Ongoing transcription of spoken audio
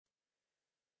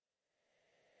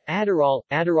Adderall,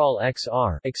 Adderall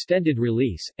XR extended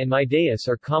release, and Midaus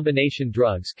are combination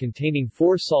drugs containing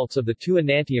 4 salts of the 2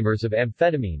 enantiomers of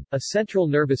amphetamine, a central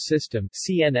nervous system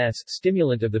 (CNS)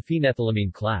 stimulant of the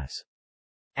phenethylamine class.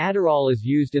 Adderall is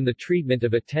used in the treatment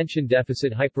of attention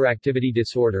deficit hyperactivity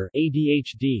disorder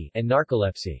 (ADHD) and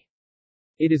narcolepsy.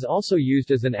 It is also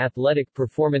used as an athletic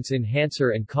performance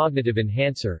enhancer and cognitive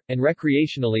enhancer, and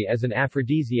recreationally as an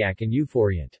aphrodisiac and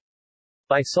euphoriant.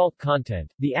 By salt content,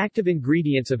 the active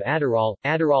ingredients of Adderall,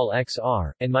 Adderall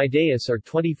XR, and Midaus are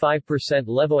 25%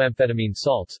 levoamphetamine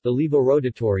salts, the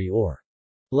levorotatory or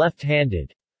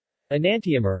left-handed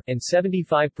enantiomer, and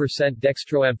 75%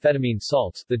 dextroamphetamine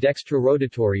salts, the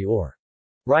dextrorotatory or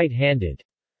right-handed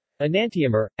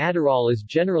enantiomer. Adderall is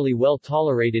generally well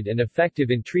tolerated and effective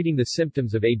in treating the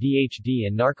symptoms of ADHD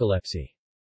and narcolepsy.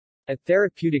 At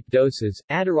therapeutic doses,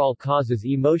 Adderall causes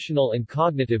emotional and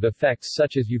cognitive effects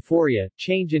such as euphoria,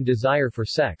 change in desire for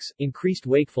sex, increased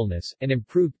wakefulness, and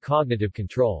improved cognitive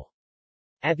control.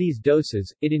 At these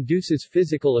doses, it induces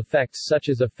physical effects such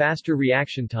as a faster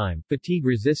reaction time, fatigue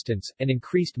resistance, and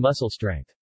increased muscle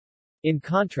strength. In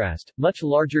contrast, much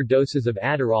larger doses of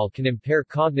Adderall can impair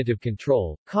cognitive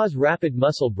control, cause rapid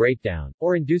muscle breakdown,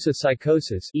 or induce a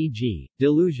psychosis, e.g.,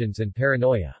 delusions and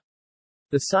paranoia.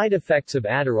 The side effects of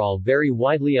Adderall vary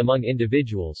widely among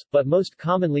individuals, but most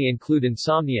commonly include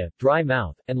insomnia, dry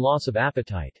mouth, and loss of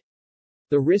appetite.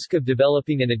 The risk of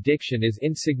developing an addiction is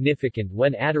insignificant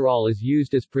when Adderall is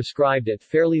used as prescribed at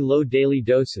fairly low daily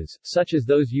doses, such as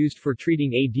those used for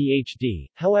treating ADHD.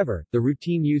 However, the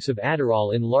routine use of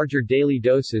Adderall in larger daily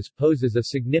doses poses a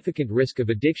significant risk of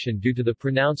addiction due to the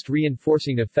pronounced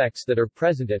reinforcing effects that are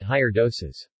present at higher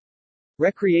doses.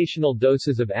 Recreational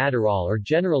doses of Adderall are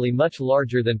generally much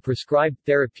larger than prescribed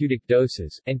therapeutic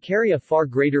doses, and carry a far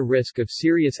greater risk of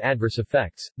serious adverse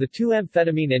effects. The 2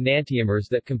 amphetamine enantiomers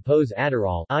that compose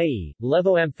Adderall, i.e.,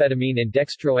 levoamphetamine and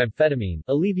dextroamphetamine,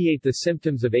 alleviate the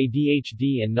symptoms of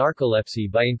ADHD and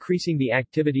narcolepsy by increasing the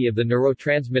activity of the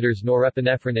neurotransmitters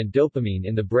norepinephrine and dopamine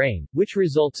in the brain, which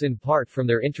results in part from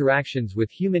their interactions with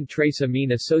human trace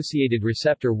amine-associated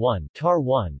receptor 1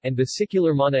 (TAR1) and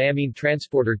vesicular monoamine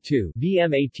transporter 2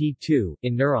 VMAT2,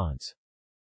 in neurons.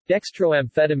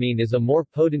 Dextroamphetamine is a more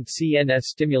potent CNS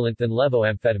stimulant than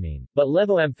levoamphetamine, but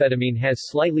levoamphetamine has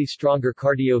slightly stronger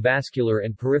cardiovascular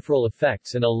and peripheral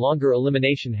effects and a longer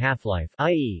elimination half-life,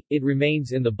 i.e., it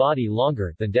remains in the body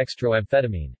longer, than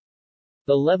dextroamphetamine.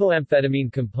 The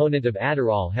levoamphetamine component of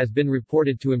Adderall has been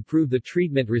reported to improve the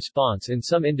treatment response in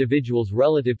some individuals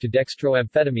relative to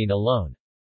dextroamphetamine alone.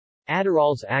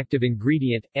 Adderall's active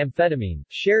ingredient, amphetamine,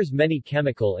 shares many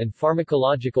chemical and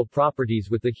pharmacological properties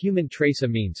with the human trace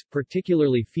amines,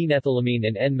 particularly phenethylamine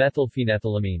and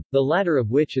N-methylphenethylamine, the latter of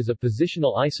which is a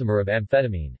positional isomer of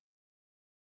amphetamine.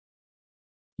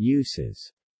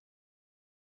 Uses.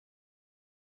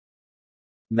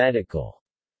 Medical.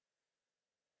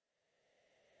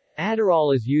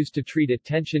 Adderall is used to treat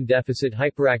attention deficit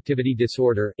hyperactivity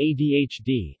disorder,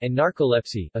 ADHD, and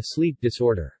narcolepsy, a sleep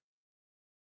disorder.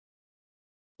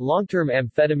 Long-term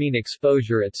amphetamine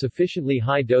exposure at sufficiently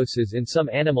high doses in some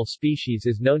animal species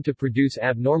is known to produce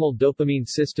abnormal dopamine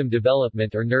system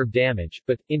development or nerve damage,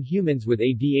 but, in humans with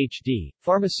ADHD,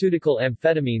 pharmaceutical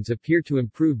amphetamines appear to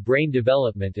improve brain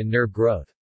development and nerve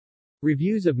growth.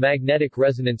 Reviews of magnetic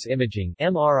resonance imaging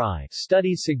 (MRI)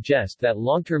 studies suggest that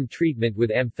long-term treatment with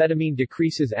amphetamine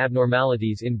decreases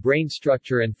abnormalities in brain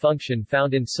structure and function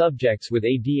found in subjects with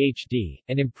ADHD,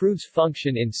 and improves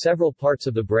function in several parts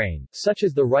of the brain, such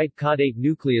as the right caudate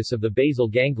nucleus of the basal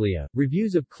ganglia.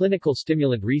 Reviews of clinical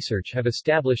stimulant research have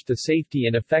established the safety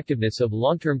and effectiveness of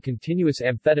long-term continuous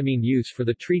amphetamine use for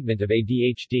the treatment of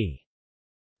ADHD.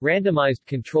 Randomized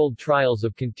controlled trials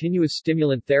of continuous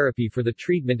stimulant therapy for the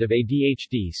treatment of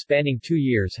ADHD spanning 2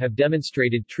 years have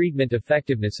demonstrated treatment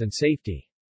effectiveness and safety.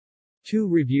 2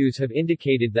 reviews have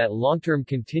indicated that long-term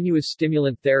continuous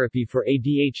stimulant therapy for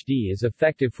ADHD is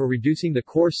effective for reducing the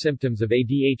core symptoms of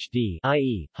ADHD,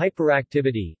 i.e.,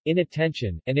 hyperactivity,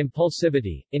 inattention, and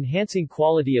impulsivity, enhancing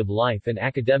quality of life and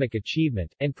academic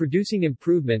achievement, and producing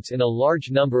improvements in a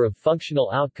large number of functional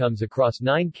outcomes across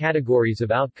 9 categories of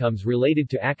outcomes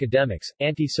related to academics,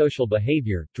 antisocial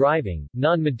behavior, driving,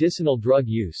 non-medicinal drug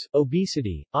use,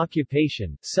 obesity,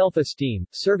 occupation, self-esteem,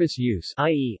 service use,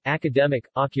 i.e., academic,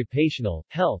 occupational,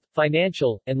 health,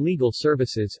 financial, and legal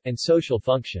services, and social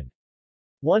function.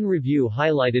 One review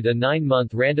highlighted a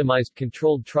 9-month randomized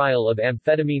controlled trial of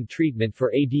amphetamine treatment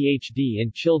for ADHD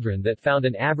in children that found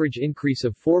an average increase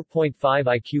of 4.5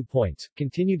 IQ points,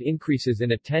 continued increases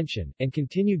in attention, and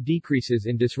continued decreases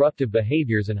in disruptive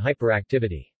behaviors and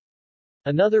hyperactivity.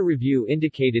 Another review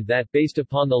indicated that, based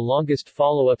upon the longest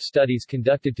follow-up studies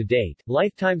conducted to date,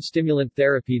 lifetime stimulant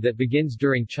therapy that begins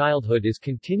during childhood is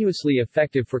continuously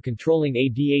effective for controlling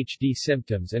ADHD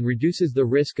symptoms and reduces the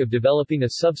risk of developing a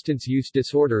substance use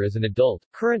disorder as an adult.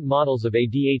 Current models of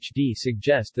ADHD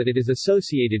suggest that it is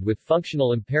associated with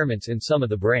functional impairments in some of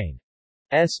the brain.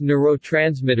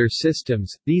 Neurotransmitter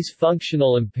systems. These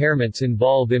functional impairments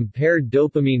involve impaired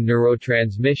dopamine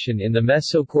neurotransmission in the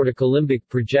mesocorticolimbic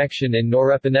projection and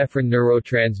norepinephrine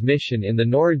neurotransmission in the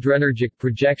noradrenergic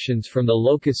projections from the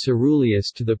locus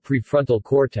coeruleus to the prefrontal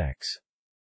cortex.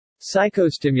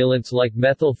 Psychostimulants like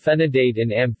methylphenidate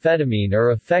and amphetamine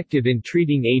are effective in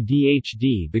treating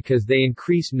ADHD because they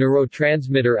increase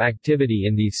neurotransmitter activity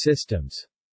in these systems.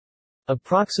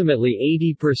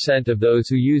 Approximately 80% of those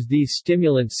who use these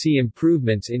stimulants see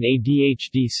improvements in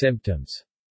ADHD symptoms.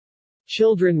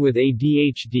 Children with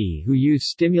ADHD who use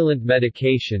stimulant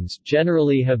medications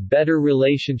generally have better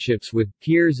relationships with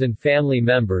peers and family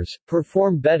members,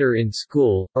 perform better in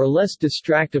school, are less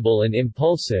distractible and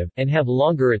impulsive, and have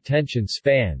longer attention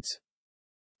spans.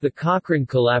 The Cochrane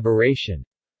collaboration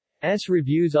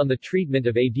reviews on the treatment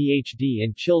of ADHD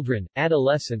in children,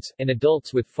 adolescents, and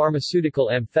adults with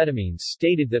pharmaceutical amphetamines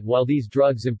stated that while these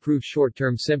drugs improve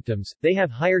short-term symptoms, they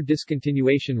have higher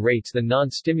discontinuation rates than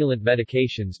non-stimulant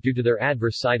medications due to their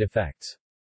adverse side effects.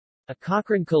 A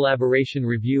Cochrane collaboration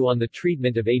review on the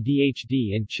treatment of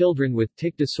ADHD in children with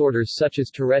tic disorders such as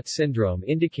Tourette syndrome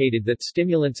indicated that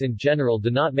stimulants in general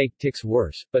do not make tics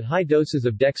worse, but high doses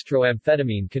of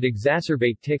dextroamphetamine could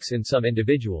exacerbate tics in some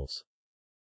individuals.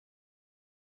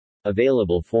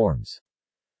 Available forms.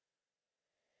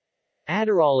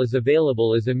 Adderall is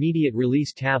available as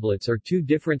immediate-release tablets or two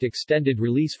different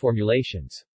extended-release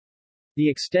formulations. The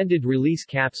extended-release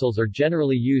capsules are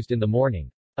generally used in the morning.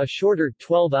 A shorter,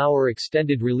 12-hour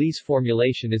extended-release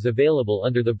formulation is available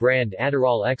under the brand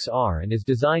Adderall XR and is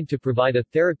designed to provide a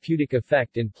therapeutic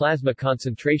effect in plasma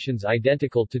concentrations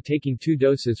identical to taking two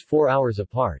doses 4 hours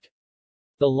apart.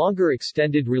 The longer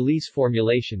extended-release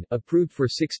formulation, approved for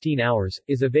 16 hours,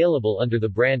 is available under the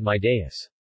brand Mydayis.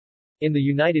 In the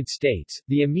United States,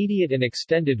 the immediate and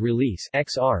extended-release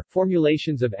 (XR)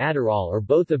 formulations of Adderall are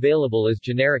both available as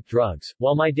generic drugs,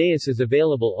 while Mydayis is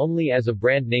available only as a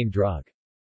brand-name drug.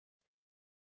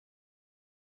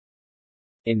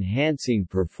 Enhancing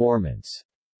performance.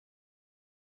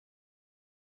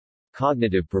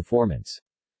 Cognitive performance.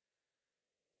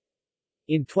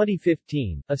 In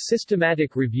 2015, a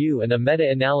systematic review and a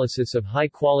meta-analysis of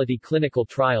high-quality clinical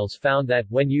trials found that,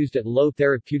 when used at low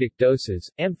therapeutic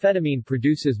doses, amphetamine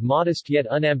produces modest yet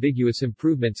unambiguous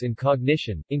improvements in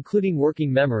cognition, including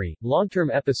working memory,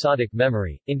 long-term episodic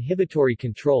memory, inhibitory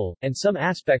control, and some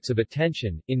aspects of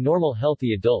attention. In normal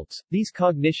healthy adults, these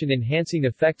cognition-enhancing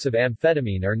effects of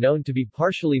amphetamine are known to be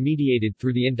partially mediated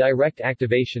through the indirect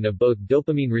activation of both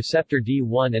dopamine receptor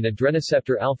D1 and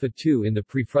adrenoceptor alpha-2 in the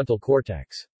prefrontal cortex.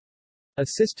 A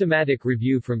systematic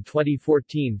review from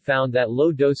 2014 found that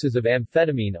low doses of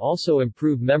amphetamine also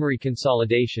improve memory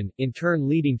consolidation, in turn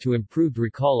leading to improved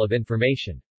recall of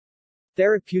information.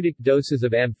 Therapeutic doses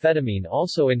of amphetamine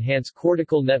also enhance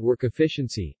cortical network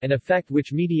efficiency, an effect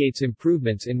which mediates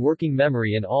improvements in working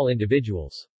memory in all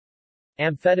individuals.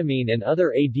 Amphetamine and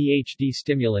other ADHD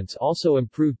stimulants also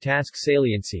improve task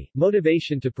saliency,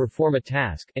 motivation to perform a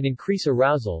task, and increase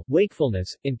arousal,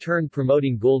 wakefulness, in turn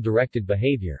promoting goal-directed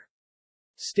behavior.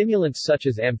 Stimulants such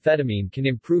as amphetamine can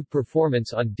improve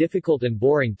performance on difficult and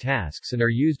boring tasks and are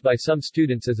used by some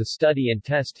students as a study and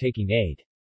test-taking aid.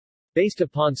 Based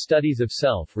upon studies of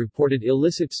self-reported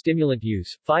illicit stimulant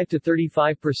use, 5 to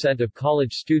 35% of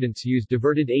college students use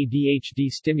diverted ADHD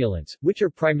stimulants, which are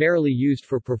primarily used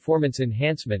for performance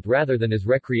enhancement rather than as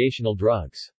recreational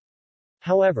drugs.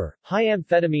 However, high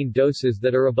amphetamine doses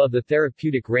that are above the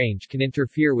therapeutic range can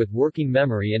interfere with working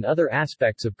memory and other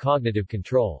aspects of cognitive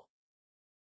control.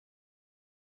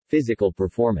 Physical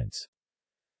performance.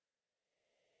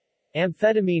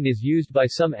 Amphetamine is used by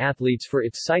some athletes for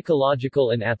its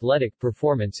psychological and athletic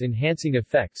performance-enhancing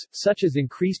effects, such as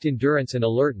increased endurance and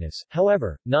alertness.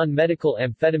 However, non-medical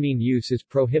amphetamine use is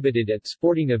prohibited at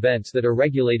sporting events that are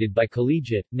regulated by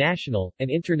collegiate, national,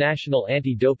 and international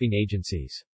anti-doping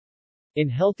agencies. In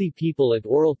healthy people at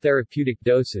oral therapeutic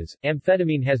doses,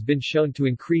 amphetamine has been shown to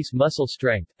increase muscle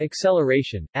strength,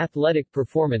 acceleration, athletic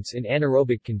performance in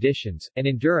anaerobic conditions, and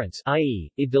endurance, i.e.,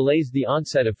 it delays the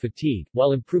onset of fatigue,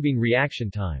 while improving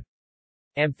reaction time.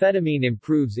 Amphetamine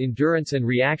improves endurance and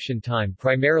reaction time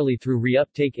primarily through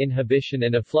reuptake inhibition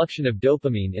and effluxion of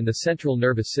dopamine in the central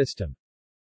nervous system.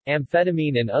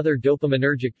 Amphetamine and other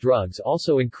dopaminergic drugs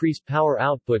also increase power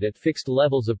output at fixed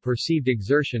levels of perceived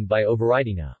exertion by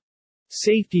overriding a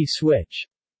safety switch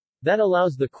that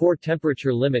allows the core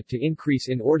temperature limit to increase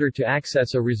in order to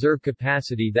access a reserve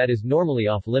capacity that is normally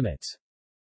off limits.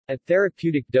 At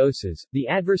therapeutic doses, the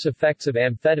adverse effects of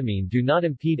amphetamine do not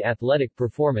impede athletic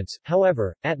performance.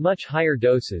 However, at much higher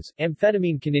doses,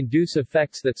 amphetamine can induce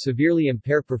effects that severely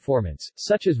impair performance,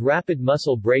 such as rapid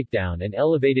muscle breakdown and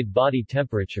elevated body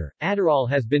temperature. Adderall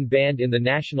has been banned in the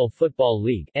National Football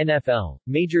League (NFL),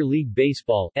 Major League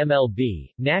Baseball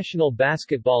 (MLB), National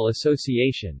Basketball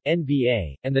Association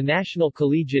 (NBA), and the National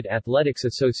Collegiate Athletics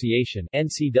Association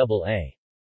 (NCAA).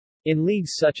 In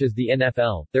leagues such as the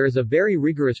NFL, there is a very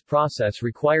rigorous process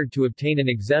required to obtain an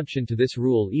exemption to this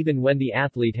rule even when the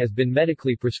athlete has been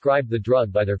medically prescribed the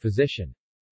drug by their physician.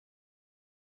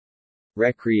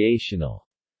 Recreational.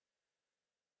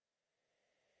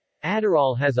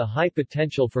 Adderall has a high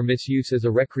potential for misuse as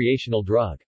a recreational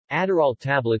drug. Adderall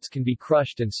tablets can be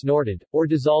crushed and snorted, or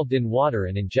dissolved in water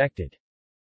and injected.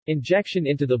 Injection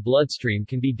into the bloodstream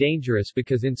can be dangerous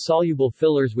because insoluble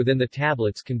fillers within the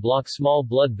tablets can block small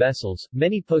blood vessels.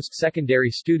 Many post-secondary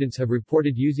students have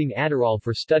reported using Adderall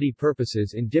for study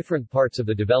purposes in different parts of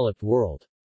the developed world.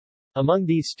 Among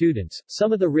these students,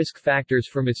 some of the risk factors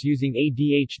for misusing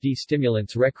ADHD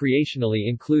stimulants recreationally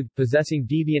include possessing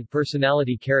deviant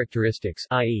personality characteristics,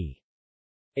 i.e.,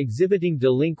 exhibiting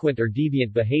delinquent or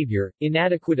deviant behavior,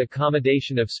 inadequate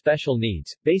accommodation of special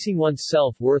needs, basing one's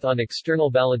self-worth on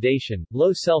external validation,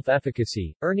 low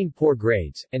self-efficacy, earning poor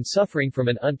grades, and suffering from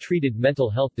an untreated mental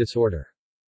health disorder.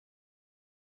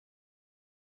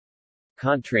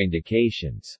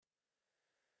 Contraindications.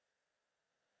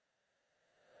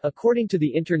 According to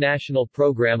the International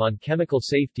Program on Chemical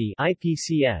Safety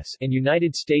 (IPCS) and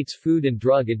United States Food and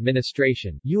Drug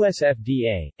Administration (US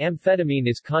FDA), amphetamine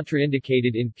is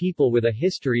contraindicated in people with a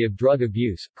history of drug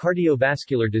abuse,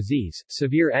 cardiovascular disease,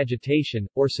 severe agitation,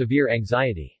 or severe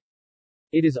anxiety.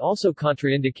 It is also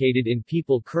contraindicated in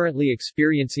people currently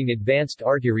experiencing advanced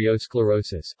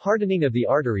arteriosclerosis, hardening of the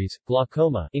arteries,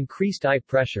 glaucoma, increased eye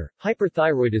pressure,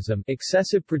 hyperthyroidism,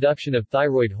 excessive production of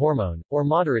thyroid hormone, or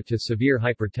moderate to severe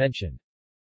hypertension.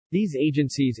 These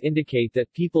agencies indicate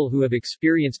that people who have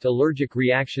experienced allergic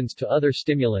reactions to other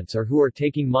stimulants or who are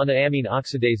taking monoamine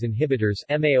oxidase inhibitors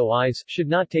 (MAOIs) should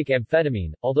not take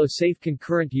amphetamine, although safe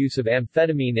concurrent use of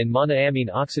amphetamine and monoamine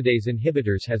oxidase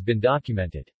inhibitors has been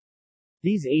documented.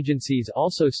 These agencies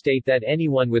also state that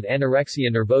anyone with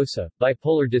anorexia nervosa,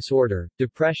 bipolar disorder,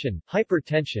 depression,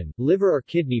 hypertension, liver or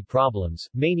kidney problems,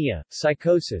 mania,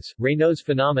 psychosis, Raynaud's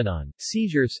phenomenon,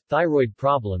 seizures, thyroid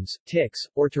problems, tics,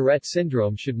 or Tourette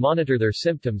syndrome should monitor their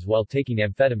symptoms while taking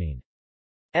amphetamine.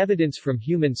 Evidence from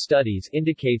human studies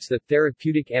indicates that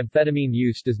therapeutic amphetamine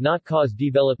use does not cause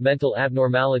developmental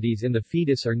abnormalities in the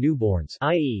fetus or newborns,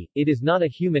 i.e., it is not a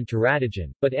human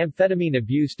teratogen, but amphetamine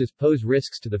abuse does pose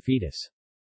risks to the fetus.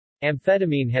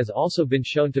 Amphetamine has also been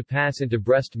shown to pass into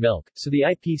breast milk, so the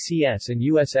IPCS and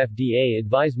US FDA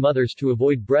advise mothers to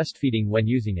avoid breastfeeding when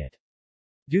using it.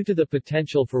 Due to the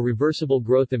potential for reversible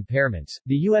growth impairments,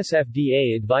 the US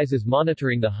FDA advises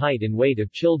monitoring the height and weight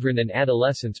of children and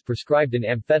adolescents prescribed an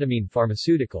amphetamine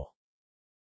pharmaceutical.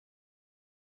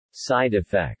 Side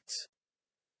effects.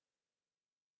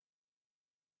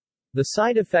 The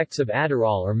side effects of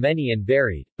Adderall are many and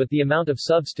varied, but the amount of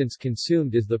substance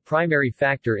consumed is the primary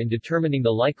factor in determining the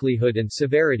likelihood and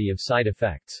severity of side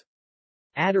effects.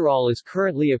 Adderall is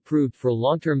currently approved for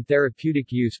long-term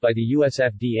therapeutic use by the US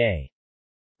FDA.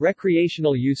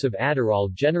 Recreational use of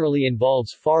Adderall generally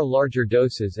involves far larger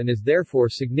doses and is therefore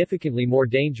significantly more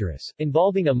dangerous,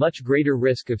 involving a much greater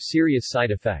risk of serious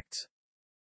side effects.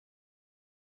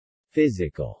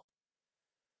 Physical.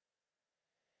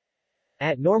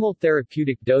 At normal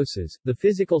therapeutic doses, the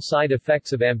physical side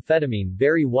effects of amphetamine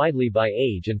vary widely by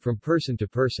age and from person to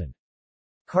person.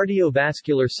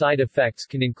 Cardiovascular side effects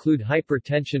can include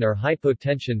hypertension or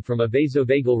hypotension from a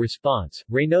vasovagal response,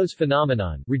 Raynaud's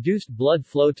phenomenon, reduced blood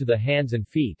flow to the hands and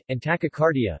feet, and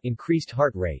tachycardia, increased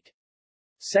heart rate.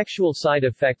 Sexual side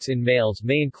effects in males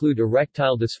may include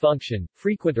erectile dysfunction,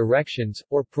 frequent erections,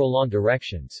 or prolonged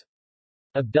erections.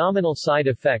 Abdominal side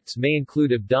effects may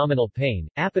include abdominal pain,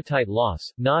 appetite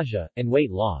loss, nausea, and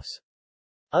weight loss.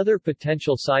 Other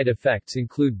potential side effects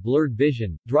include blurred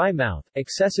vision, dry mouth,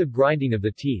 excessive grinding of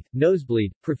the teeth,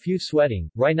 nosebleed, profuse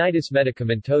sweating, rhinitis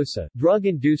medicamentosa,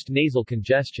 drug-induced nasal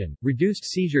congestion, reduced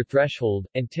seizure threshold,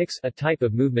 and tics, a type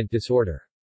of movement disorder.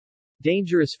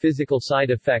 Dangerous physical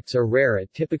side effects are rare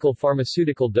at typical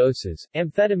pharmaceutical doses.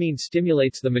 Amphetamine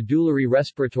stimulates the medullary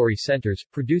respiratory centers,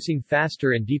 producing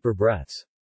faster and deeper breaths.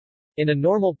 In a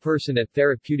normal person at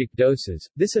therapeutic doses,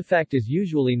 this effect is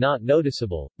usually not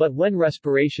noticeable, but when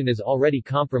respiration is already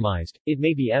compromised, it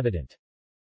may be evident.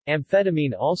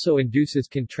 Amphetamine also induces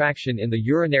contraction in the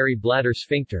urinary bladder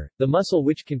sphincter, the muscle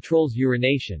which controls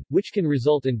urination, which can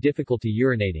result in difficulty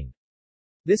urinating.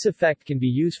 This effect can be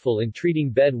useful in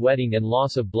treating bedwetting and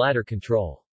loss of bladder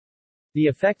control. The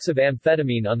effects of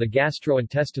amphetamine on the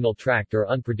gastrointestinal tract are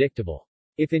unpredictable.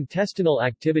 If intestinal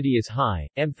activity is high,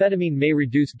 amphetamine may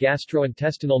reduce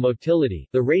gastrointestinal motility,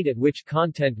 the rate at which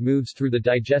content moves through the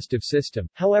digestive system.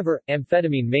 However,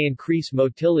 amphetamine may increase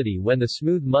motility when the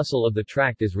smooth muscle of the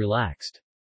tract is relaxed.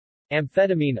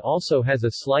 Amphetamine also has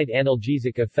a slight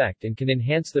analgesic effect and can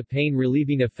enhance the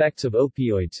pain-relieving effects of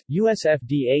opioids. US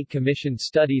FDA commissioned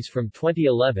studies from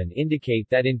 2011 indicate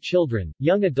that in children,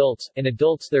 young adults, and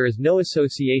adults there is no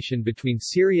association between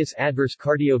serious adverse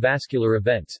cardiovascular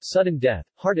events, sudden death,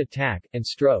 heart attack, and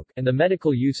stroke, and the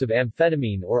medical use of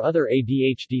amphetamine or other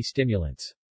ADHD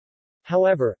stimulants.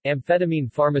 However, amphetamine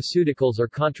pharmaceuticals are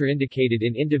contraindicated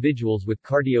in individuals with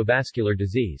cardiovascular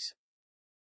disease.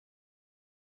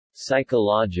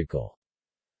 Psychological.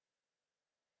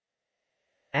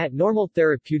 At normal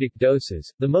therapeutic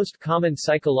doses, the most common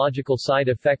psychological side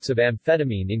effects of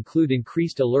amphetamine include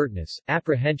increased alertness,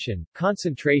 apprehension,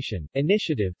 concentration,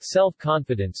 initiative,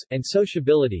 self-confidence, and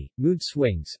sociability, mood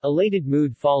swings, elated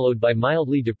mood followed by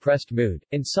mildly depressed mood,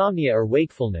 insomnia or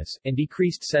wakefulness, and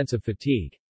decreased sense of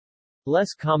fatigue.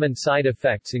 Less common side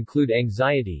effects include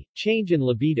anxiety, change in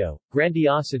libido,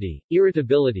 grandiosity,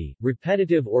 irritability,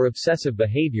 repetitive or obsessive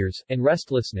behaviors, and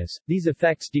restlessness. These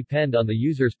effects depend on the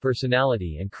user's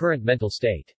personality and current mental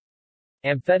state.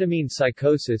 Amphetamine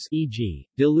psychosis, e.g.,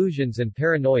 delusions and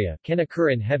paranoia, can occur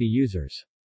in heavy users.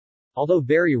 Although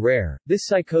very rare, this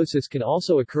psychosis can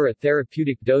also occur at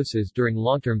therapeutic doses during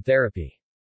long-term therapy.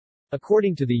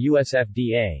 According to the US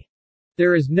FDA,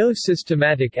 there is no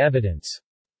systematic evidence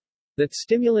that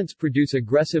stimulants produce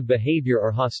aggressive behavior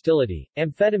or hostility.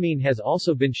 Amphetamine has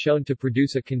also been shown to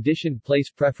produce a conditioned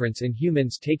place preference in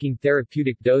humans taking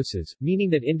therapeutic doses, meaning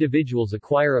that individuals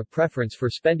acquire a preference for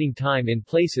spending time in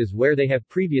places where they have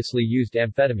previously used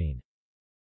amphetamine.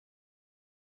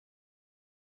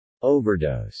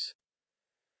 Overdose.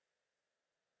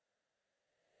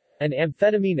 An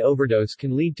amphetamine overdose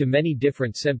can lead to many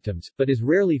different symptoms, but is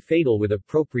rarely fatal with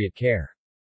appropriate care.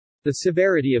 The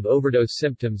severity of overdose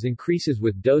symptoms increases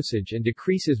with dosage and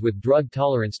decreases with drug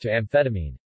tolerance to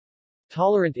amphetamine.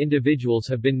 Tolerant individuals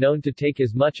have been known to take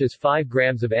as much as 5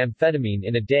 grams of amphetamine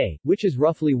in a day, which is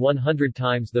roughly 100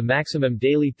 times the maximum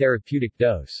daily therapeutic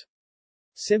dose.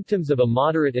 Symptoms of a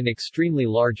moderate and extremely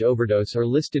large overdose are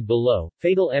listed below.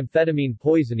 Fatal amphetamine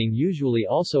poisoning usually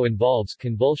also involves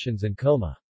convulsions and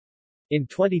coma. In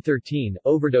 2013,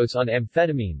 overdose on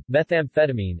amphetamine,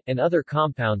 methamphetamine, and other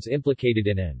compounds implicated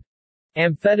in an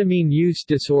amphetamine use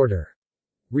disorder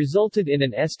resulted in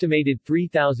an estimated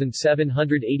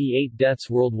 3,788 deaths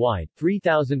worldwide,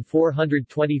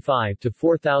 3,425 to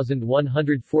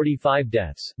 4,145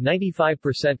 deaths,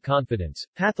 95% confidence.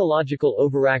 Pathological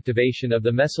overactivation of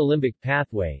the mesolimbic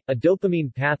pathway, a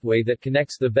dopamine pathway that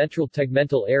connects the ventral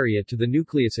tegmental area to the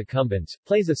nucleus accumbens,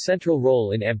 plays a central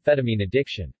role in amphetamine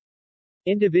addiction.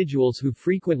 Individuals who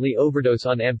frequently overdose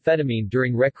on amphetamine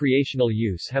during recreational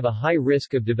use have a high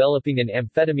risk of developing an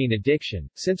amphetamine addiction,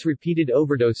 since repeated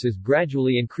overdoses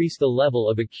gradually increase the level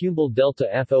of acumbyl delta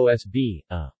FOSB,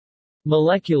 a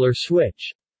molecular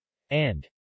switch, and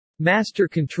master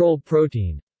control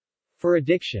protein for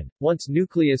addiction. Once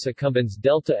nucleus accumbens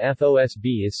delta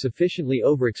FOSB is sufficiently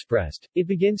overexpressed, it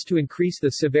begins to increase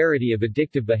the severity of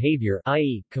addictive behavior,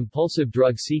 i.e., compulsive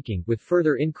drug seeking, with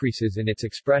further increases in its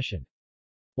expression.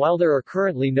 While there are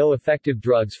currently no effective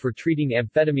drugs for treating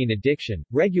amphetamine addiction,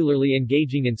 regularly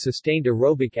engaging in sustained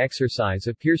aerobic exercise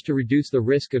appears to reduce the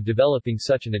risk of developing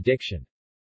such an addiction.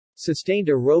 Sustained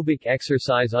aerobic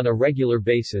exercise on a regular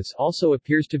basis also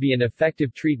appears to be an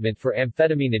effective treatment for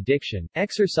amphetamine addiction.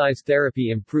 Exercise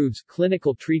therapy improves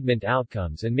clinical treatment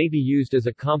outcomes and may be used as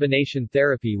a combination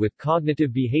therapy with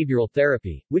cognitive behavioral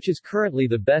therapy, which is currently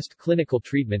the best clinical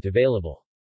treatment available.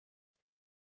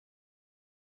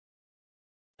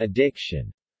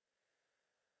 Addiction.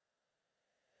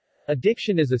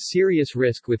 Addiction is a serious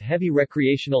risk with heavy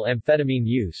recreational amphetamine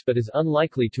use but is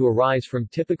unlikely to arise from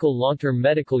typical long-term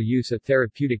medical use at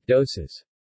therapeutic doses.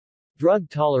 Drug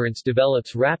tolerance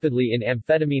develops rapidly in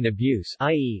amphetamine abuse,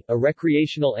 i.e., a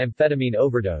recreational amphetamine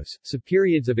overdose, so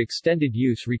periods of extended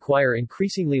use require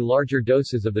increasingly larger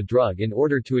doses of the drug in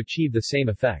order to achieve the same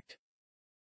effect.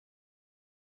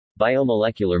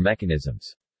 Biomolecular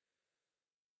mechanisms.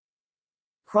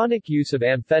 Chronic use of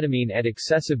amphetamine at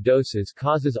excessive doses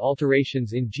causes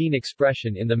alterations in gene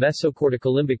expression in the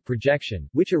mesocorticolimbic projection,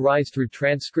 which arise through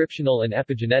transcriptional and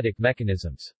epigenetic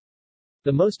mechanisms.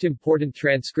 The most important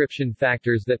transcription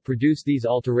factors that produce these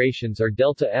alterations are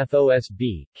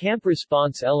delta-FOSB, camp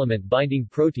response element binding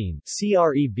protein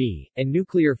 (CREB), and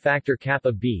nuclear factor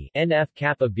kappa B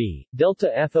 (NF-kappa B).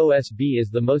 Delta-FOSB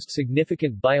is the most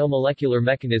significant biomolecular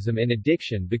mechanism in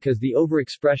addiction because the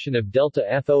overexpression of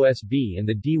delta-FOSB in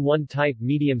the D1-type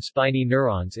medium spiny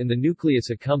neurons in the nucleus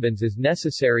accumbens is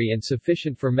necessary and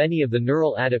sufficient for many of the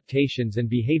neural adaptations and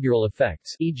behavioral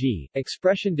effects, e.g.,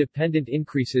 expression-dependent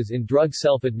increases in drug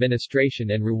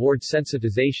self-administration and reward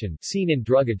sensitization, seen in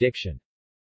drug addiction.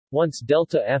 Once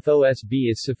delta-FOSB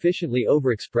is sufficiently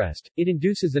overexpressed, it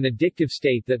induces an addictive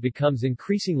state that becomes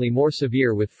increasingly more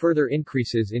severe with further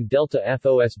increases in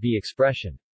delta-FOSB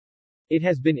expression. It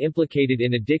has been implicated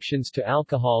in addictions to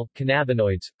alcohol,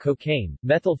 cannabinoids, cocaine,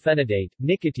 methylphenidate,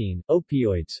 nicotine,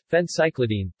 opioids,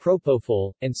 phencyclidine,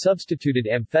 propofol, and substituted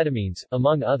amphetamines,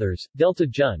 among others.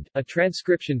 Delta-JUND, a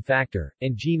transcription factor,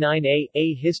 and G9A,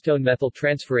 a histone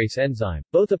methyltransferase enzyme,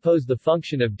 both oppose the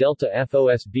function of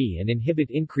delta-FOSB and inhibit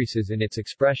increases in its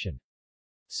expression.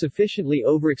 Sufficiently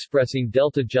overexpressing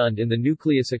delta-JUND in the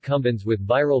nucleus accumbens with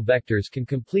viral vectors can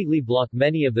completely block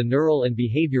many of the neural and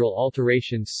behavioral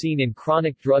alterations seen in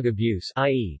chronic drug abuse,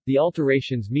 i.e., the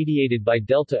alterations mediated by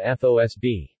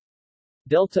delta-FOSB.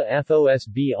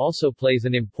 Delta-FOSB also plays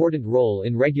an important role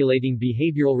in regulating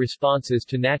behavioral responses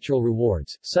to natural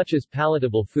rewards, such as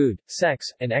palatable food, sex,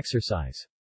 and exercise.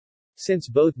 Since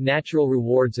both natural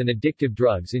rewards and addictive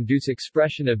drugs induce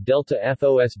expression of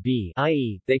delta-FOSB,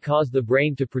 i.e., they cause the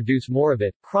brain to produce more of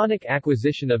it, chronic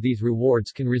acquisition of these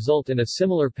rewards can result in a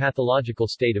similar pathological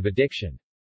state of addiction.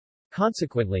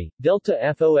 Consequently,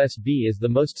 delta-FOSB is the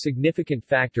most significant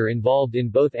factor involved in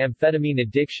both amphetamine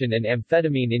addiction and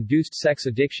amphetamine-induced sex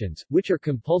addictions, which are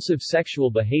compulsive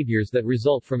sexual behaviors that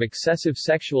result from excessive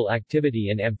sexual activity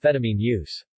and amphetamine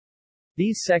use.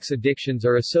 These sex addictions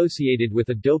are associated with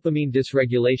a dopamine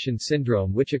dysregulation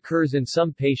syndrome which occurs in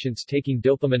some patients taking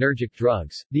dopaminergic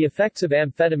drugs. The effects of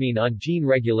amphetamine on gene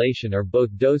regulation are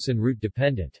both dose and route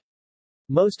dependent.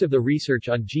 Most of the research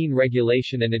on gene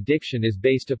regulation and addiction is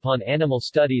based upon animal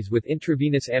studies with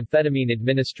intravenous amphetamine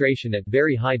administration at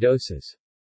very high doses.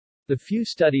 The few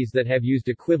studies that have used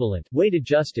equivalent,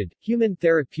 weight-adjusted, human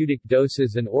therapeutic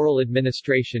doses and oral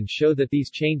administration show that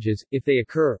these changes, if they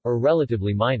occur, are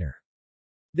relatively minor.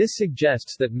 This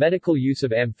suggests that medical use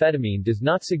of amphetamine does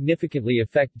not significantly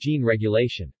affect gene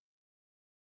regulation.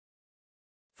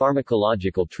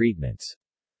 Pharmacological treatments.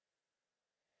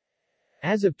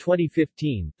 As of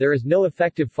 2015, there is no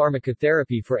effective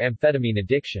pharmacotherapy for amphetamine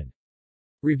addiction.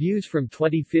 Reviews from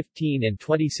 2015 and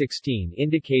 2016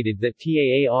 indicated that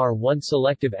TAAR1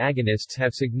 selective agonists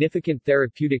have significant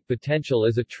therapeutic potential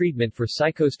as a treatment for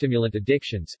psychostimulant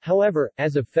addictions. However,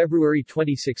 as of February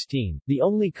 2016, the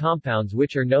only compounds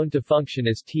which are known to function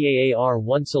as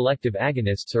TAAR1 selective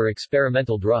agonists are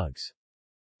experimental drugs.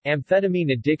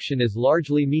 Amphetamine addiction is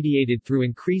largely mediated through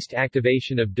increased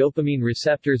activation of dopamine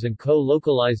receptors and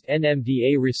co-localized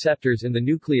NMDA receptors in the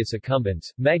nucleus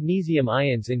accumbens. Magnesium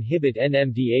ions inhibit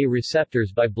NMDA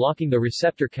receptors by blocking the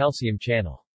receptor calcium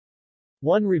channel.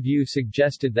 One review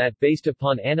suggested that based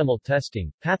upon animal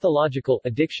testing, pathological,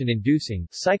 addiction-inducing,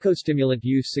 psychostimulant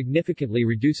use significantly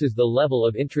reduces the level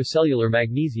of intracellular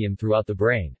magnesium throughout the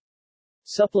brain.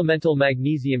 Supplemental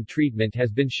magnesium treatment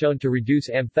has been shown to reduce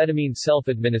amphetamine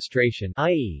self-administration,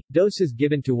 i.e., doses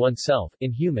given to oneself,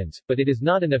 in humans, but it is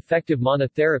not an effective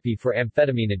monotherapy for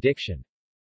amphetamine addiction.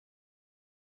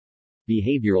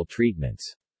 Behavioral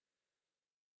treatments.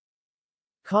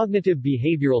 Cognitive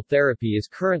behavioral therapy is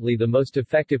currently the most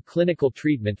effective clinical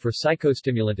treatment for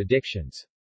psychostimulant addictions.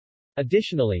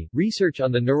 Additionally, research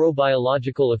on the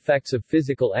neurobiological effects of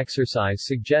physical exercise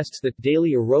suggests that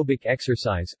daily aerobic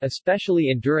exercise, especially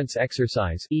endurance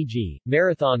exercise, e.g.,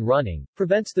 marathon running,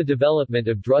 prevents the development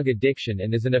of drug addiction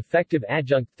and is an effective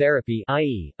adjunct therapy,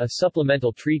 i.e., a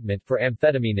supplemental treatment for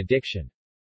amphetamine addiction.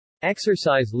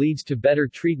 Exercise leads to better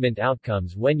treatment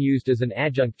outcomes when used as an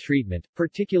adjunct treatment,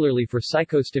 particularly for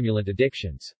psychostimulant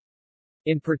addictions.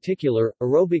 In particular,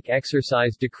 aerobic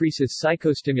exercise decreases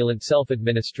psychostimulant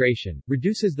self-administration,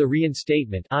 reduces the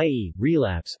reinstatement, i.e.,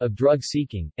 relapse, of drug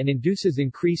seeking, and induces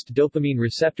increased dopamine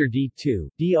receptor D2,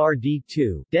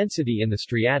 DRD2, density in the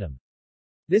striatum.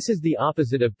 This is the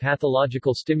opposite of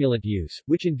pathological stimulant use,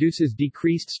 which induces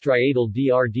decreased striatal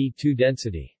DRD2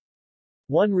 density.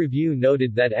 One review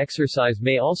noted that exercise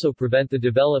may also prevent the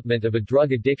development of a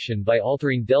drug addiction by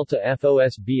altering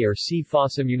delta-FOSB or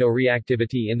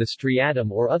C-phosphoimmunoreactivity in the striatum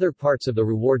or other parts of the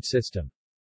reward system.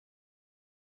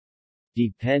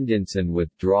 Dependence and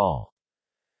withdrawal.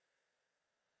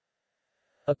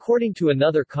 According to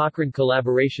another Cochrane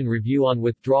collaboration review on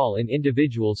withdrawal in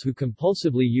individuals who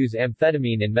compulsively use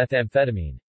amphetamine and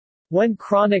methamphetamine. When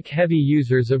chronic heavy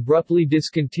users abruptly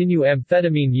discontinue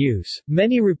amphetamine use,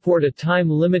 many report a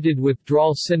time-limited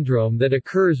withdrawal syndrome that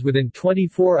occurs within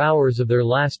 24 hours of their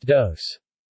last dose.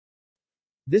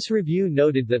 This review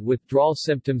noted that withdrawal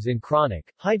symptoms in chronic,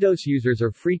 high-dose users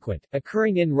are frequent,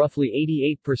 occurring in roughly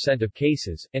 88% of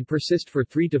cases, and persist for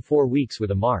 3 to 4 weeks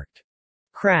with a marked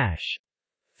crash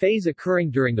phase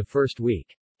occurring during the first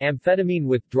week. Amphetamine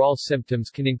withdrawal symptoms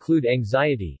can include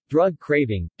anxiety, drug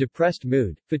craving, depressed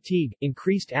mood, fatigue,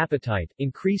 increased appetite,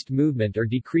 increased movement or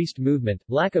decreased movement,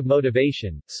 lack of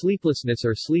motivation, sleeplessness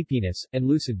or sleepiness, and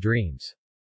lucid dreams.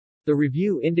 The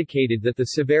review indicated that the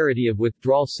severity of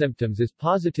withdrawal symptoms is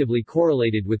positively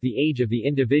correlated with the age of the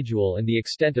individual and the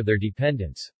extent of their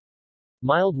dependence.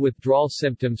 Mild withdrawal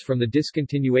symptoms from the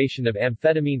discontinuation of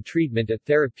amphetamine treatment at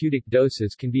therapeutic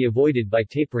doses can be avoided by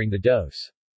tapering the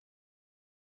dose.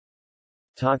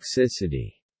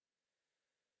 Toxicity.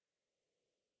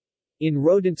 In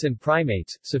rodents and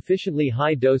primates, sufficiently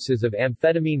high doses of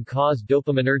amphetamine cause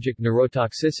dopaminergic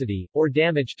neurotoxicity, or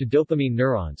damage to dopamine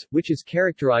neurons, which is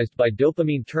characterized by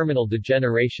dopamine terminal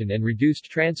degeneration and reduced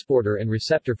transporter and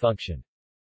receptor function.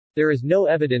 There is no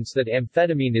evidence that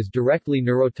amphetamine is directly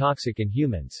neurotoxic in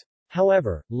humans.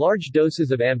 However, large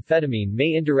doses of amphetamine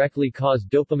may indirectly cause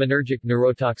dopaminergic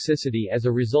neurotoxicity as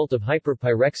a result of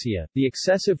hyperpyrexia, the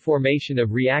excessive formation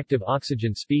of reactive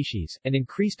oxygen species, and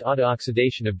increased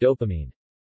autooxidation of dopamine.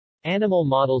 Animal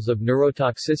models of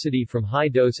neurotoxicity from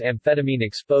high-dose amphetamine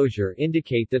exposure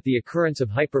indicate that the occurrence of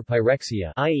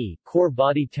hyperpyrexia, i.e., core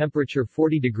body temperature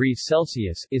 40 degrees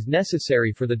Celsius, is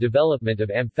necessary for the development of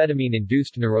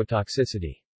amphetamine-induced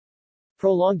neurotoxicity.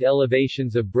 Prolonged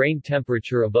elevations of brain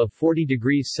temperature above 40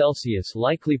 degrees Celsius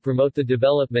likely promote the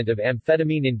development of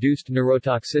amphetamine-induced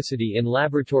neurotoxicity in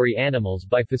laboratory animals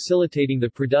by facilitating the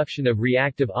production of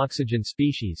reactive oxygen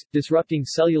species, disrupting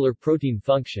cellular protein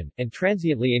function, and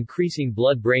transiently increasing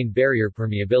blood-brain barrier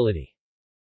permeability.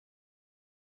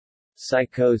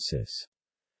 Psychosis.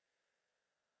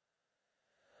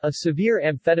 A severe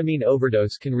amphetamine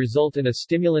overdose can result in a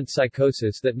stimulant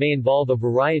psychosis that may involve a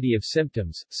variety of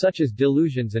symptoms, such as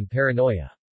delusions and paranoia.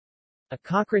 A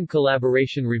Cochrane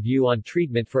collaboration review on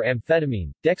treatment for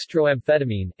amphetamine,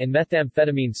 dextroamphetamine, and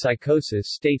methamphetamine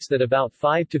psychosis states that about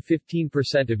 5 to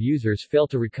 15% of users fail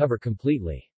to recover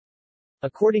completely.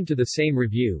 According to the same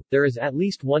review, there is at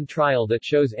least one trial that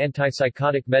shows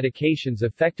antipsychotic medications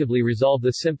effectively resolve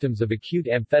the symptoms of acute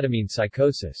amphetamine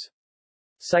psychosis.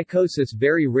 Psychosis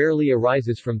very rarely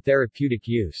arises from therapeutic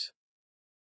use.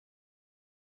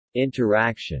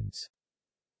 Interactions.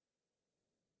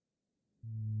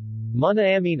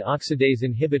 Monoamine oxidase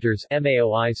inhibitors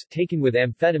 (MAOIs) taken with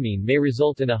amphetamine may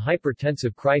result in a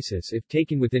hypertensive crisis if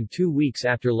taken within 2 weeks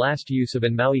after last use of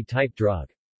an MAOI-type drug.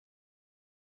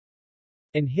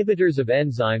 Inhibitors of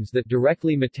enzymes that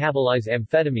directly metabolize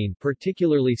amphetamine,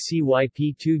 particularly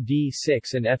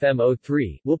CYP2D6 and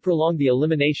FMO3, will prolong the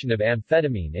elimination of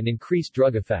amphetamine and increase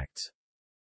drug effects.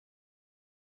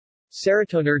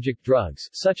 Serotonergic drugs,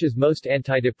 such as most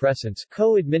antidepressants,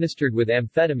 co-administered with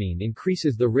amphetamine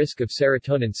increases the risk of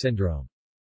serotonin syndrome.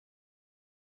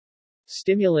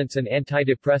 Stimulants and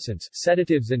antidepressants,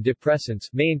 sedatives and depressants,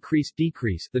 may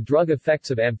decrease the drug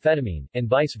effects of amphetamine, and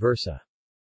vice versa.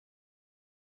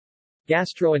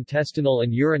 Gastrointestinal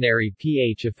and urinary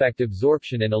pH affect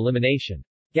absorption and elimination.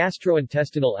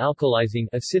 Gastrointestinal alkalizing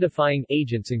acidifying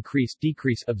agents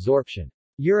decrease absorption.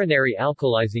 Urinary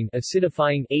alkalizing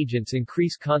acidifying agents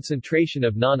increase concentration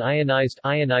of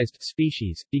ionized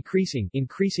species,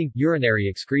 increasing urinary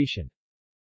excretion.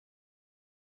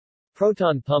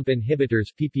 Proton pump inhibitors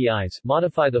PPIs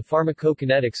modify the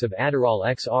pharmacokinetics of Adderall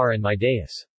XR and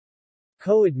Mydayis.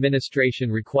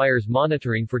 Co-administration requires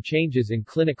monitoring for changes in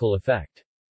clinical effect.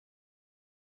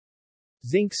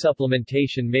 Zinc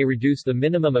supplementation may reduce the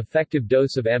minimum effective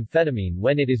dose of amphetamine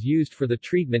when it is used for the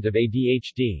treatment of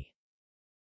ADHD.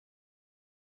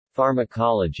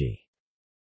 Pharmacology.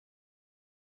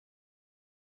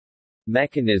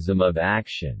 Mechanism of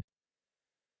action.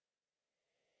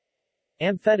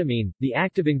 Amphetamine, the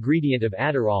active ingredient of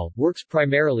Adderall, works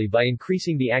primarily by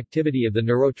increasing the activity of the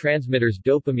neurotransmitters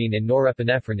dopamine and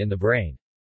norepinephrine in the brain.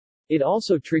 It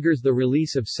also triggers the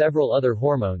release of several other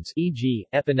hormones, e.g.,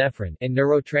 epinephrine, and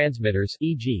neurotransmitters,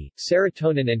 e.g.,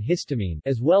 serotonin and histamine,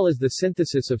 as well as the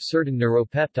synthesis of certain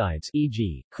neuropeptides,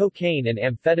 e.g., cocaine and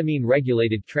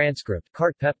amphetamine-regulated transcript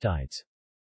 (CART) peptides.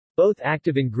 Both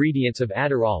active ingredients of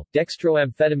Adderall,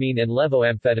 dextroamphetamine and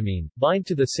levoamphetamine, bind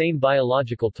to the same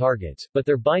biological targets, but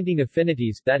their binding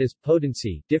affinities, that is,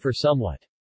 potency, differ somewhat.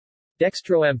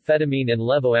 Dextroamphetamine and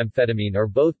levoamphetamine are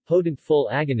both potent full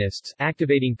agonists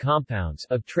activating compounds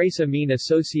of trace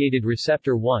amine-associated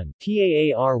receptor 1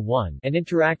 TAAR1 and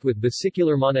interact with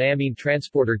vesicular monoamine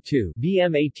transporter 2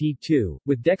 VMAT2,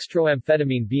 with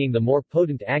dextroamphetamine being the more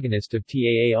potent agonist of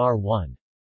TAAR1.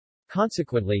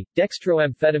 Consequently,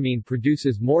 dextroamphetamine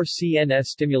produces more CNS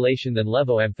stimulation than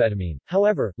levoamphetamine.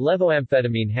 However,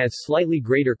 levoamphetamine has slightly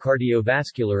greater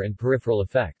cardiovascular and peripheral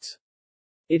effects.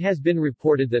 It has been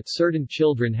reported that certain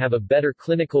children have a better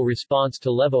clinical response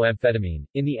to levoamphetamine.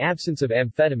 In the absence of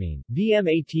amphetamine,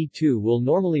 VMAT2 will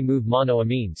normally move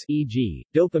monoamines, e.g.,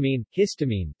 dopamine,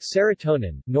 histamine,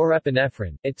 serotonin,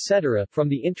 norepinephrine, etc., from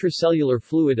the intracellular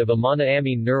fluid of a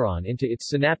monoamine neuron into its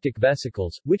synaptic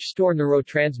vesicles, which store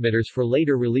neurotransmitters for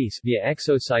later release via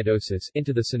exocytosis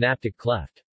into the synaptic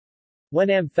cleft. When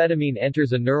amphetamine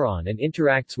enters a neuron and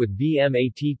interacts with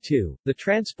VMAT2, the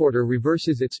transporter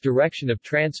reverses its direction of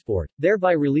transport,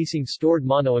 thereby releasing stored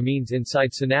monoamines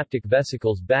inside synaptic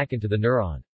vesicles back into the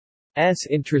neuron's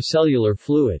intracellular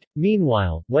fluid.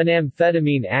 Meanwhile, when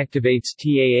amphetamine activates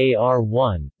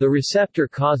TAAR1, the receptor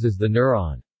causes the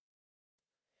neuron's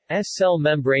cell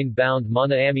membrane-bound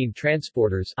monoamine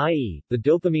transporters, i.e., the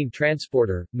dopamine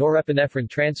transporter, norepinephrine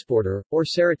transporter, or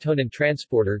serotonin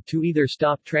transporter, to either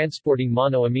stop transporting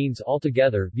monoamines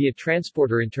altogether via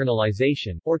transporter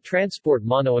internalization, or transport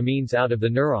monoamines out of the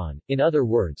neuron. In other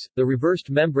words, the reversed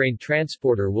membrane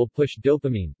transporter will push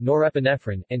dopamine,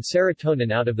 norepinephrine, and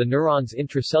serotonin out of the neuron's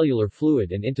intracellular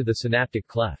fluid and into the synaptic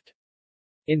cleft.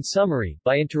 In summary,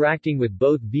 by interacting with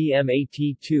both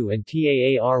VMAT2 and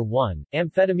TAAR1,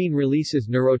 amphetamine releases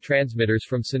neurotransmitters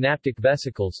from synaptic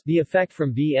vesicles, the effect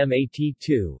from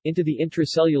VMAT2, into the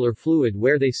intracellular fluid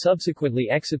where they subsequently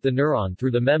exit the neuron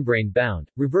through the membrane-bound,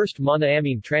 reversed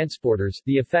monoamine transporters,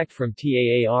 the effect from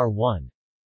TAAR1.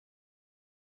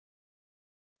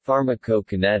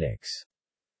 Pharmacokinetics.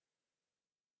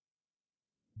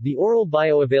 The oral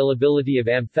bioavailability of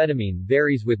amphetamine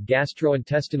varies with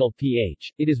gastrointestinal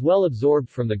pH, it is well absorbed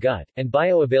from the gut, and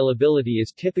bioavailability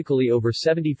is typically over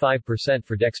 75%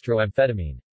 for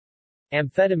dextroamphetamine.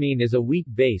 Amphetamine is a weak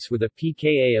base with a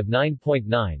pKa of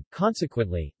 9.9,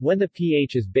 consequently, when the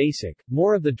pH is basic,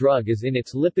 more of the drug is in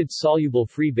its lipid-soluble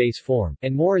free base form,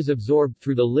 and more is absorbed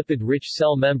through the lipid-rich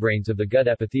cell membranes of the gut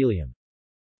epithelium.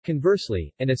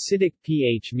 Conversely, an acidic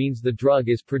pH means the drug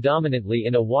is predominantly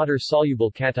in a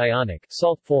water-soluble cationic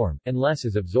salt form, and less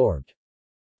is absorbed.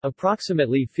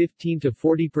 Approximately 15 to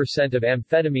 40% of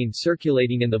amphetamine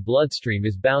circulating in the bloodstream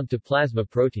is bound to plasma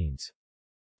proteins.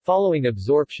 Following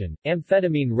absorption,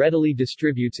 amphetamine readily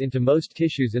distributes into most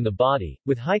tissues in the body,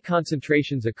 with high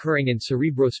concentrations occurring in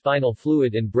cerebrospinal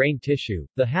fluid and brain tissue.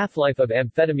 The half-life of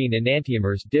amphetamine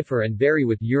enantiomers differ and vary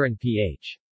with urine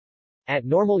pH. At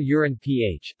normal urine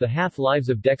pH, the half-lives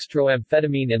of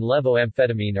dextroamphetamine and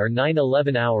levoamphetamine are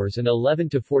 9-11 hours and 11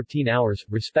 to 14 hours,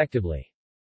 respectively.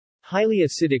 Highly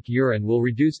acidic urine will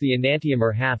reduce the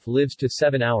enantiomer half-lives to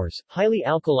 7 hours, highly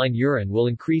alkaline urine will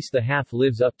increase the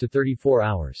half-lives up to 34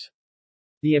 hours.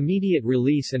 The immediate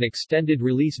release and extended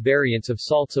release variants of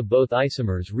salts of both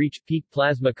isomers reach peak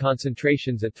plasma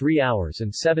concentrations at 3 hours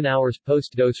and 7 hours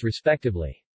post-dose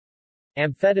respectively.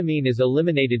 Amphetamine is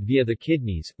eliminated via the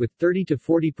kidneys, with 30 to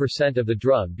 40% of the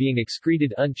drug being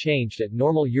excreted unchanged at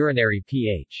normal urinary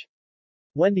pH.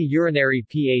 When the urinary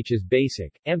pH is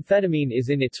basic, amphetamine is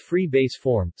in its free base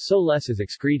form, so less is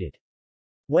excreted.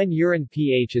 When urine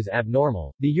pH is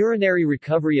abnormal, the urinary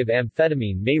recovery of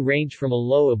amphetamine may range from a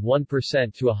low of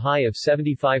 1% to a high of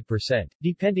 75%,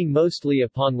 depending mostly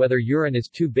upon whether urine is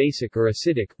too basic or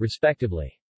acidic,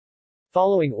 respectively.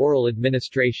 Following oral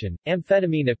administration,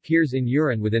 amphetamine appears in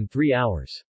urine within 3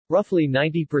 hours. Roughly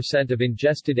 90% of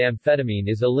ingested amphetamine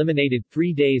is eliminated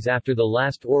 3 days after the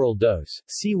last oral dose.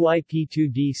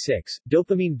 CYP2D6,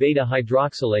 dopamine beta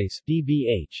hydroxylase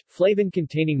 (DBH),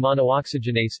 flavin-containing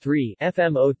monooxygenase 3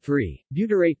 (FMO3),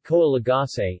 butyrate CoA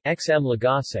ligase (XM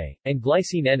ligase), and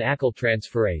glycine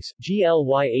N-acyltransferase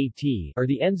 (GLYAT) are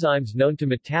the enzymes known to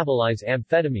metabolize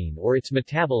amphetamine or its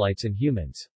metabolites in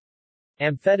humans.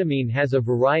 Amphetamine has a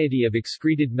variety of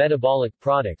excreted metabolic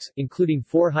products, including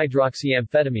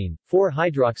 4-hydroxyamphetamine,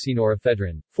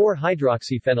 4-hydroxynorepinephrine,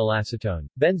 4-hydroxyphenylacetone,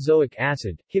 benzoic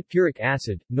acid, hippuric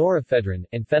acid, norepinephrine,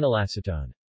 and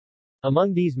phenylacetone.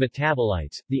 Among these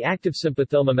metabolites, the active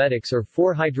sympathomimetics are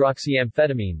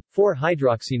 4-hydroxyamphetamine,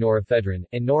 4-hydroxynorepinephrine,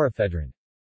 and norepinephrine.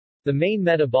 The main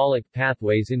metabolic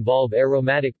pathways involve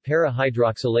aromatic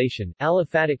para-hydroxylation,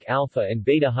 aliphatic alpha and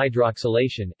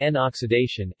beta-hydroxylation,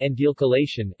 N-oxidation,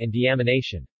 N-dealkylation, and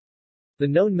deamination. The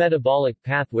known metabolic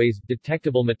pathways,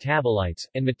 detectable metabolites,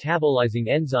 and metabolizing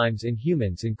enzymes in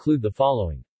humans include the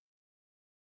following.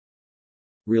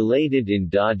 Related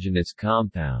endogenous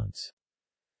compounds.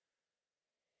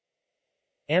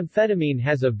 Amphetamine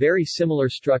has a very similar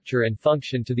structure and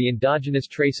function to the endogenous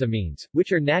trace amines,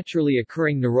 which are naturally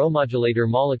occurring neuromodulator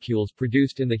molecules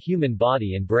produced in the human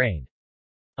body and brain.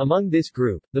 Among this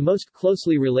group, the most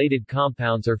closely related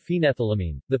compounds are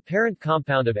phenethylamine, the parent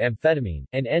compound of amphetamine,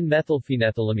 and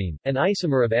N-methylphenethylamine, an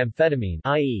isomer of amphetamine,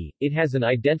 i.e., it has an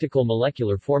identical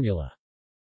molecular formula.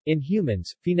 In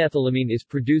humans, phenethylamine is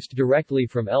produced directly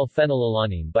from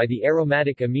L-phenylalanine by the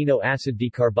aromatic amino acid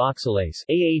decarboxylase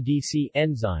AADC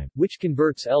enzyme, which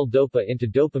converts L-dopa into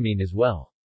dopamine as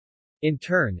well. In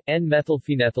turn,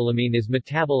 N-methylphenethylamine is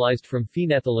metabolized from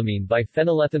phenethylamine by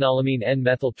phenylethanolamine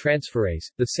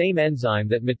N-methyltransferase, the same enzyme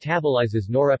that metabolizes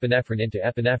norepinephrine into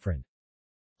epinephrine.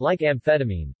 Like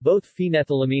amphetamine, both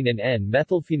phenethylamine and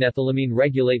N-methylphenethylamine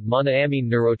regulate monoamine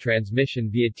neurotransmission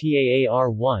via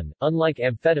TAAR1. Unlike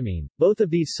amphetamine, both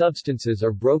of these substances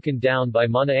are broken down by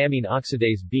monoamine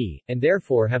oxidase B, and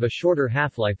therefore have a shorter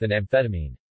half-life than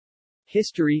amphetamine.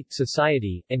 History,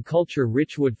 Society, and Culture.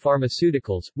 Richwood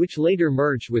Pharmaceuticals, which later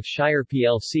merged with Shire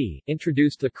plc,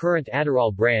 introduced the current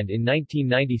Adderall brand in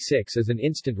 1996 as an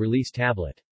instant-release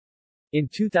tablet. In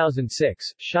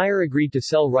 2006, Shire agreed to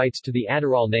sell rights to the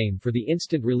Adderall name for the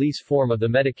instant-release form of the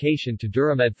medication to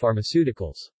Duramed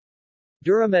Pharmaceuticals.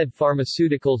 Duramed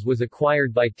Pharmaceuticals was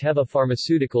acquired by Teva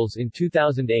Pharmaceuticals in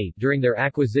 2008 during their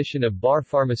acquisition of Bar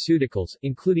Pharmaceuticals,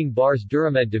 including Bar's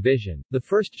Duramed division. The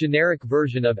first generic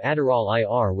version of Adderall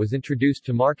IR was introduced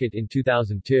to market in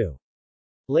 2002.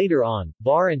 Later on,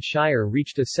 Bar and Shire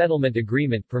reached a settlement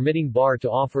agreement permitting Bar to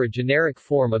offer a generic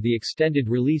form of the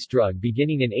extended-release drug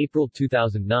beginning in April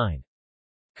 2009.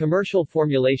 Commercial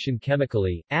formulation.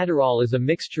 Chemically, Adderall is a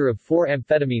mixture of 4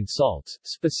 amphetamine salts.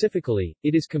 Specifically,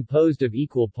 it is composed of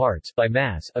equal parts by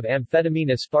mass of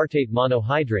amphetamine aspartate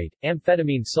monohydrate,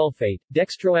 amphetamine sulfate,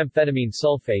 dextroamphetamine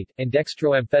sulfate, and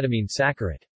dextroamphetamine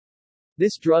saccharate.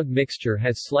 This drug mixture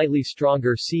has slightly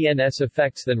stronger CNS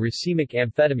effects than racemic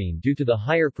amphetamine due to the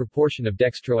higher proportion of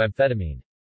dextroamphetamine.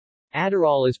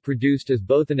 Adderall is produced as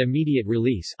both an immediate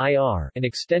release (IR) and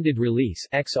extended release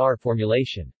 (XR)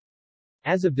 formulation.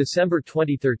 As of December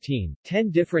 2013, 10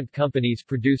 different companies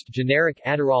produced generic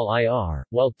Adderall IR,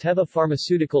 while Teva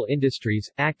Pharmaceutical Industries,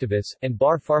 Actavis, and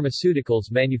Bar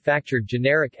Pharmaceuticals manufactured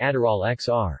generic Adderall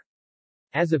XR.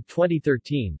 As of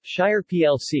 2013, Shire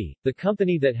plc, the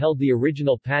company that held the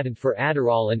original patent for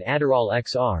Adderall and Adderall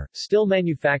XR, still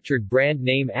manufactured brand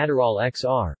name Adderall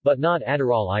XR, but not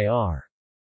Adderall IR.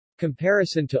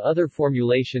 Comparison to other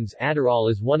formulations.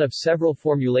 Adderall is one of several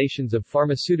formulations of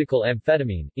pharmaceutical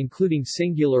amphetamine, including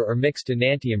singular or mixed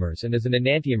enantiomers and as an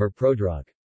enantiomer prodrug.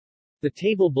 The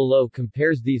table below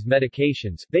compares these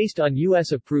medications, based on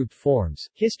U.S.-approved forms.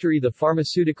 History. The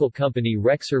pharmaceutical company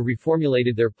Rexer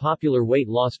reformulated their popular weight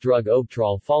loss drug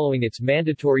Obtrol following its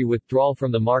mandatory withdrawal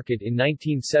from the market in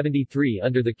 1973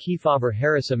 under the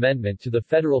Kefauver-Harris Amendment to the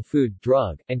Federal Food,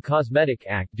 Drug, and Cosmetic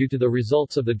Act due to the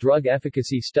results of the Drug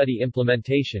Efficacy Study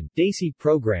Implementation (DESI)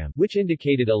 program, which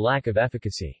indicated a lack of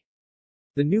efficacy.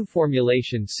 The new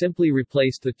formulation simply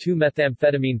replaced the 2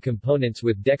 methamphetamine components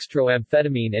with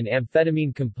dextroamphetamine and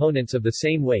amphetamine components of the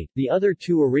same weight. The other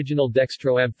 2 original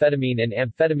dextroamphetamine and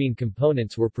amphetamine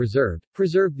components were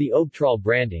preserved the Obtrol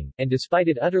branding, and despite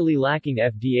it utterly lacking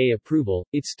FDA approval,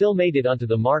 it still made it onto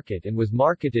the market and was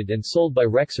marketed and sold by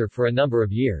Rexer for a number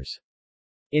of years.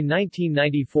 In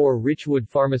 1994, Richwood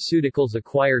Pharmaceuticals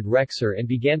acquired Rexer and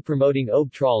began promoting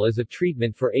Obtrol as a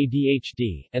treatment for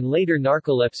ADHD, and later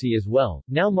narcolepsy as well,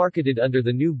 now marketed under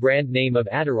the new brand name of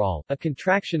Adderall, a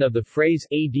contraction of the phrase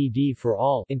ADD for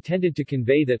all, intended to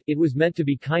convey that it was meant to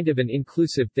be kind of an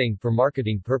inclusive thing for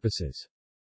marketing purposes.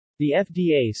 The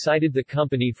FDA cited the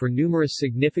company for numerous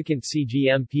significant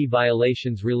CGMP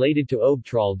violations related to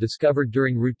Obtrol discovered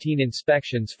during routine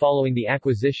inspections following the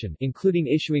acquisition, including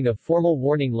issuing a formal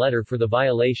warning letter for the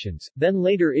violations, then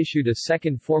later issued a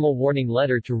second formal warning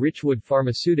letter to Richwood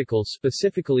Pharmaceuticals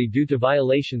specifically due to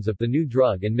violations of the new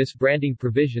drug and misbranding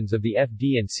provisions of the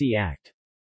FD&C Act.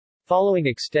 Following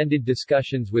extended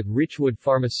discussions with Richwood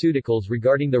Pharmaceuticals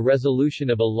regarding the resolution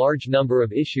of a large number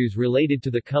of issues related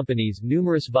to the company's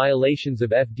numerous violations of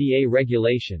FDA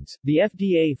regulations, the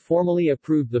FDA formally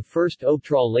approved the first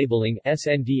Obtrol labeling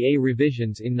SNDA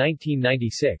revisions in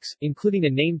 1996, including a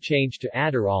name change to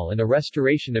Adderall and a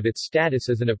restoration of its status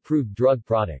as an approved drug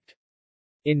product.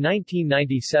 In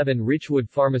 1997, Richwood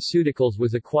Pharmaceuticals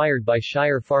was acquired by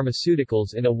Shire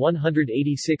Pharmaceuticals in a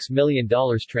 $186 million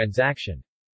transaction.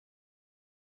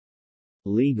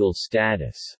 Legal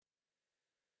status.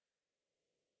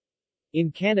 In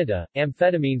Canada,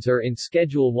 amphetamines are in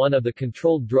Schedule 1 of the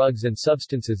Controlled Drugs and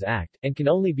Substances Act, and can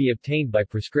only be obtained by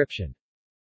prescription.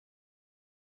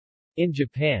 In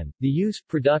Japan, the use,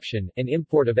 production, and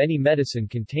import of any medicine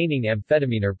containing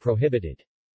amphetamine are prohibited.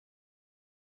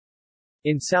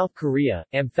 In South Korea,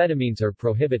 amphetamines are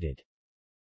prohibited.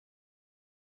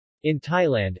 In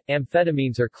Thailand,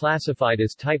 amphetamines are classified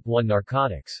as Type 1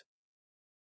 narcotics.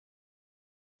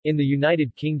 In the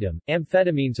United Kingdom,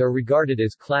 amphetamines are regarded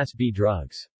as Class B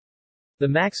drugs. The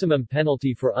maximum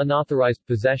penalty for unauthorized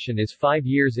possession is 5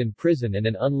 years in prison and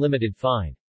an unlimited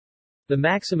fine. The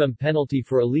maximum penalty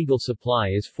for illegal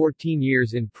supply is 14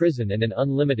 years in prison and an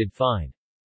unlimited fine.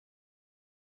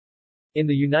 In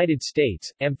the United States,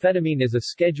 amphetamine is a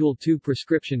Schedule II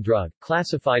prescription drug,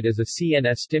 classified as a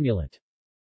CNS stimulant.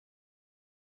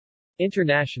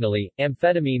 Internationally,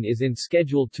 amphetamine is in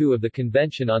Schedule II of the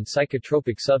Convention on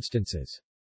Psychotropic Substances.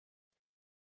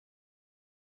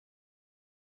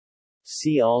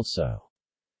 See also: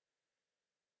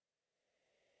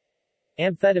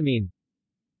 amphetamine,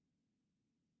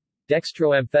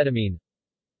 dextroamphetamine,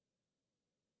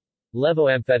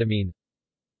 levoamphetamine,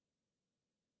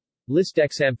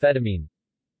 lisdexamphetamine,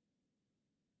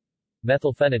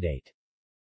 methylphenidate.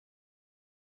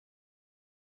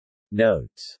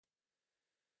 Notes.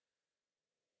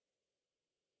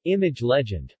 Image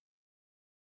legend.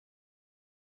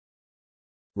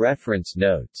 Reference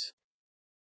notes.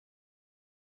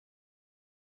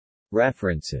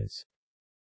 References.